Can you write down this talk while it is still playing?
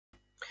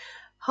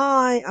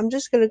Hi, I'm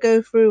just going to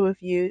go through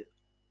with you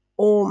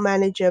all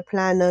Manager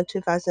Planner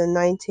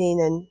 2019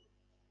 and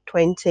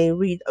 20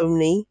 read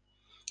only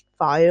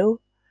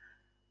file.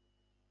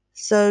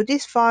 So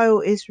this file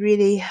is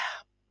really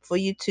for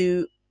you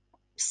to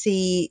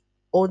see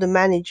all the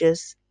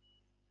managers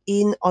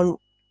in on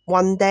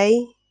one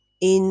day,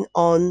 in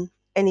on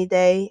any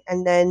day,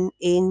 and then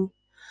in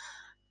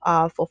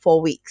for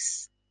 4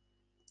 weeks.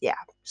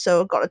 Yeah, so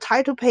I've got the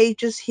title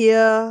pages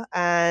here,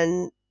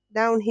 and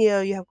down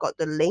here you have got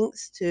the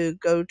links to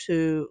go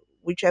to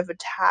whichever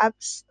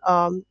tabs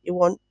you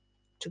want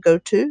to go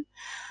to.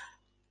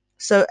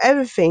 So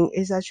everything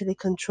is actually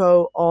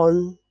controlled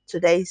on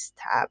today's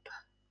tab,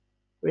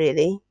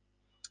 really.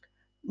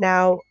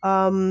 Now,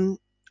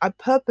 I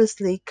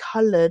purposely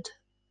colored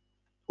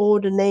all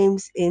the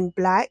names in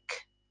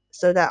black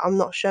so that I'm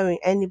not showing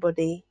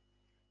anybody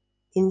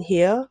in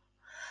here.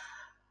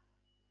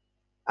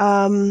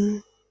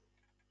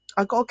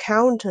 I got a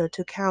counter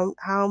to count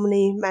how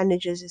many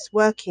managers is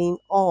working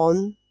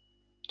on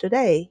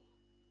today.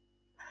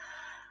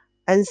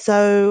 And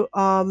so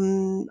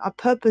I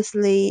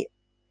purposely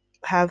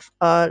have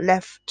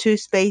left two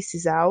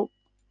spaces out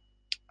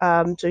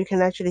so you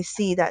can actually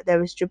see that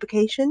there is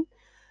duplication.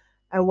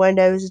 And when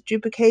there is a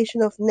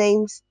duplication of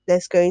names,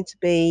 there's going to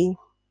be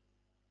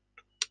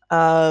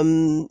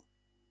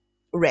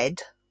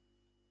red.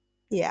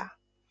 Yeah.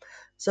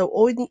 So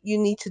all you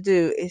need to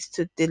do is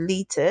to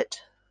delete it.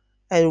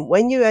 And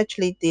when you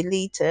actually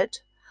delete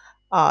it,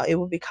 it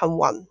will become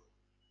 1.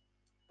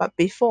 But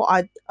before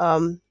I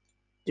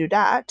do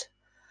that,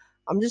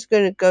 I'm just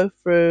going to go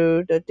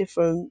through the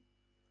different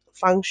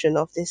function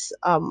of this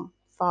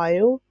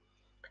file.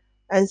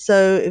 And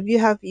so if you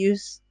have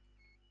used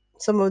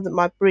some of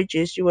my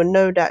bridges, you will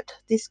know that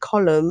this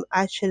column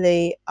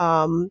actually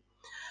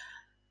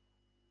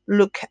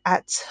look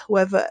at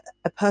whether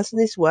a person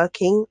is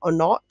working or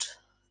not.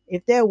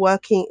 If they're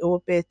working, it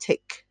will be a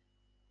tick.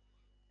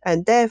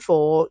 And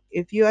therefore,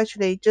 if you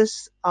actually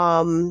just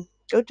go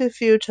to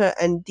filter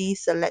and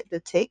deselect the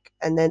tick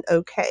and then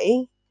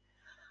OK,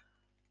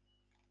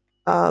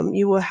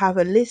 you will have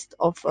a list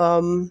of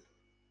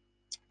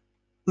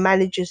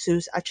managers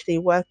who's actually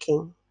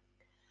working.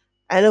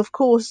 And of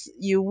course,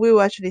 you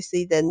will actually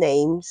see their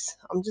names.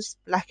 I'm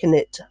just blacking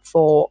it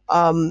for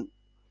the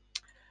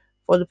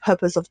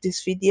purpose of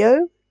this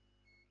video.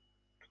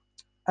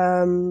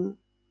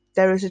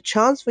 There is a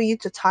chance for you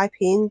to type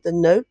in the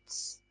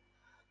notes.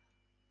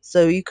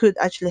 So you could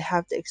actually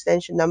have the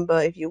extension number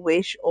if you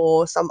wish,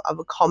 or some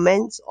other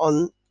comments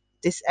on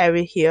this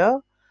area here.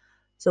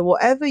 So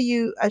whatever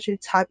you actually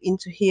type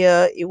into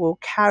here, it will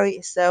carry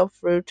itself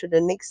through to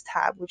the next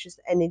tab, which is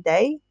any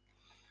day.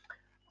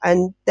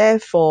 And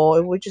therefore,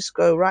 it will just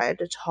go right at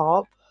the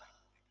top.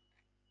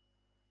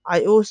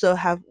 I also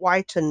have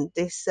whitened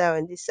this cell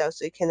and this cell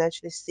so you can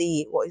actually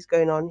see what is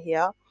going on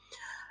here.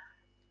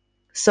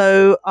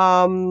 So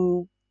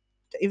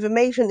the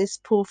information is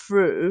pulled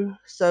through.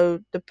 So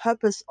the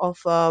purpose of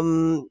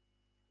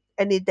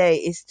any day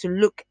is to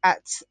look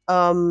at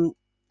the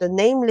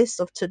name list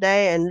of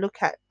today and look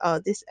at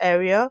this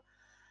area,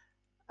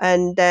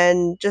 and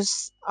then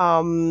just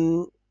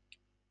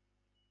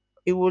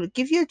it will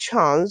give you a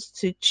chance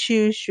to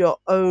choose your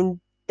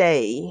own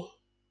day.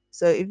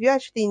 So if you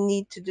actually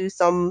need to do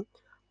some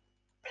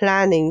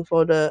planning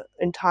for the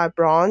entire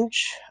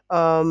branch,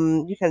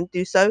 you can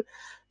do so.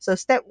 So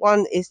step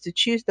 1 is to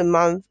choose the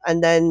month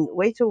and then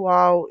wait a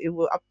while. It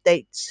will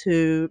update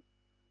to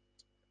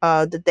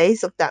the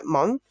days of that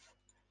month.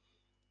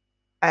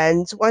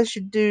 And once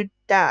you do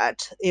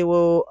that, it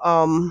will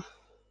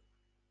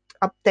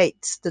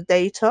update the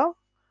data.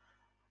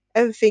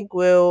 Everything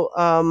will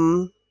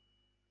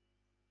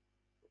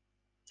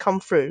come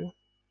through.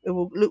 It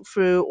will look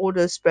through all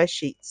the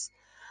spreadsheets.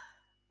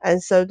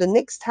 And so the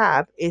next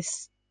tab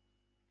is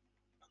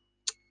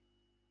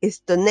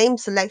the name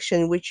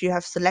selection, which you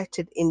have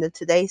selected in the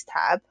today's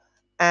tab.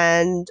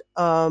 And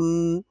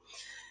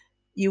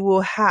you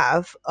will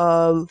have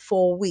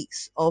 4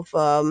 weeks of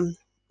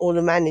all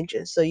the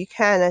managers. So you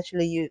can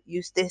actually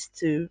use this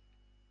to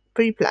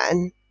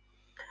pre-plan.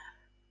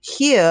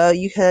 Here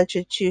you can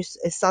actually choose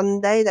a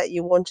Sunday that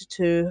you wanted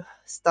to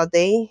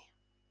study.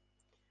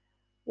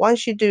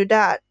 Once you do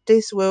that,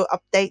 this will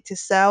update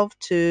itself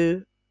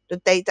to the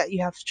date that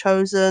you have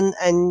chosen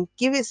and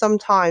give it some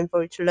time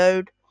for it to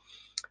load.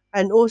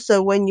 And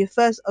also when you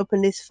first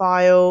open this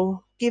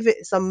file, give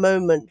it some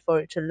moment for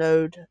it to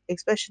load,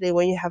 especially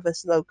when you have a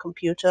slow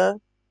computer.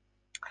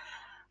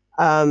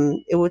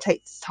 It will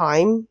take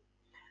time.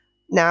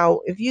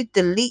 Now, if you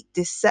delete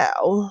this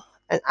cell,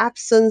 an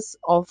absence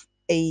of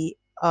a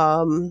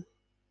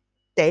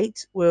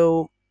date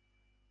will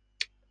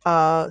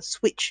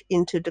switch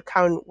into the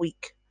current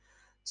week.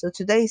 So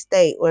today's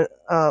date, when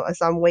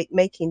as I'm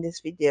making this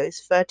video,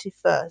 is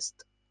 31st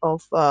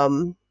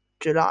of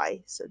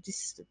July. So this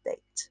is the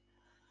date.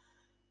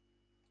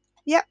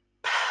 Yep.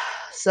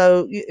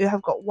 So you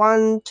have got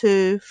 1,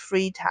 2,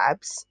 3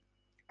 tabs,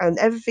 and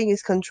everything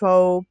is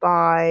controlled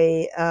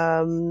by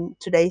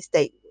today's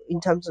date in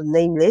terms of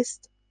name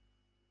list.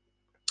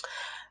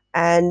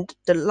 And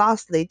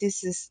lastly,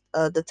 this is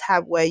the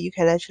tab where you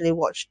can actually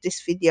watch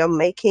this video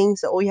making.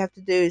 So all you have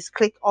to do is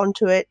click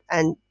onto it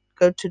and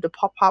go to the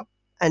pop-up,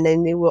 and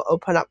then it will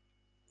open up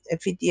a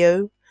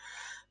video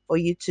for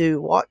you to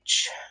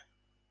watch.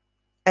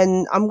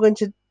 And I'm going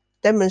to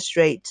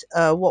demonstrate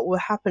what will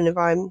happen if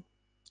I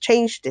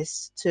change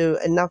this to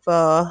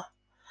another.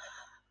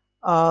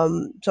 So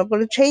I'm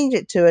going to change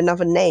it to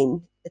another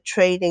name, a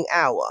trading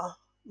hour.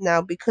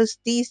 Now, because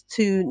these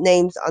two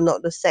names are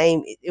not the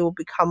same, it will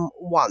become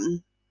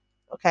one.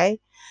 Okay.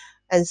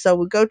 And so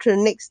we go to the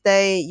next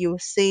day, you'll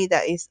see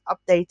that it's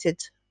updated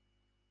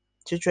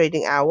to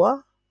trading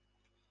hour.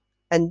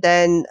 And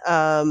then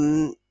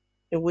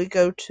if we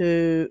go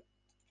to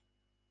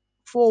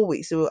 4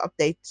 weeks, it will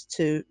update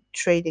to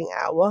trading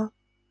hour.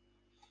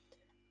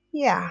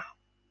 Yeah.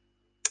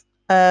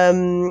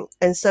 And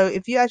so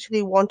if you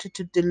actually wanted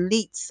to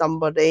delete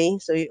somebody,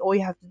 so all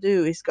you have to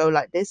do is go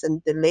like this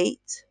and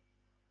delete,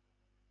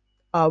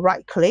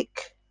 right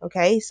click.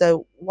 Okay.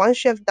 So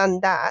once you have done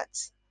that,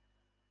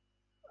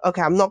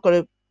 okay, I'm not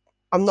going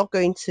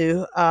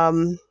to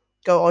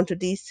go on to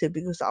these two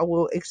because I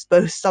will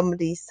expose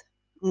somebody's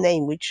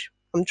name, which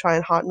I'm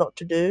trying hard not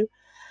to do.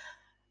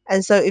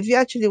 And so if you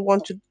actually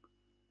want to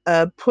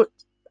put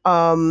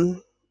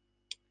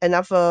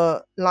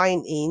another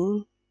line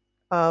in,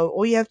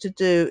 all you have to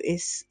do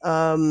is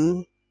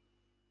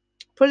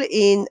put it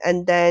in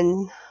and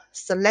then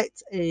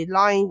select a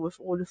line with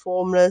all the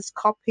formulas,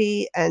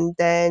 copy, and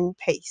then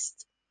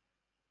paste.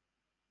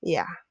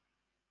 Yeah.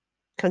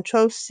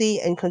 Control C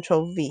and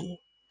Control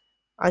V.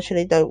 I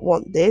actually don't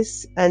want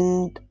this,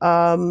 and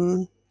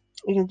you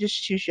can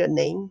just choose your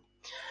name.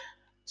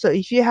 So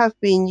if you have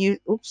been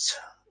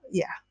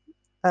yeah,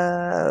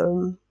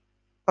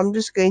 I'm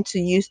just going to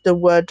use the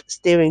word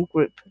steering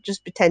group.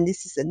 Just pretend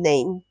this is a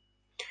name.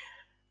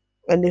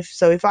 And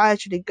if I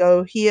actually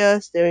go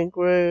here, steering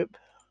group,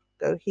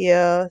 go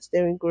here,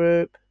 steering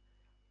group,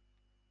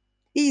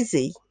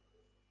 easy.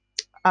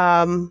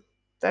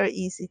 Very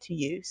easy to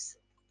use.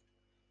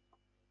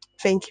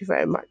 Thank you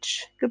very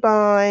much.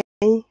 Goodbye.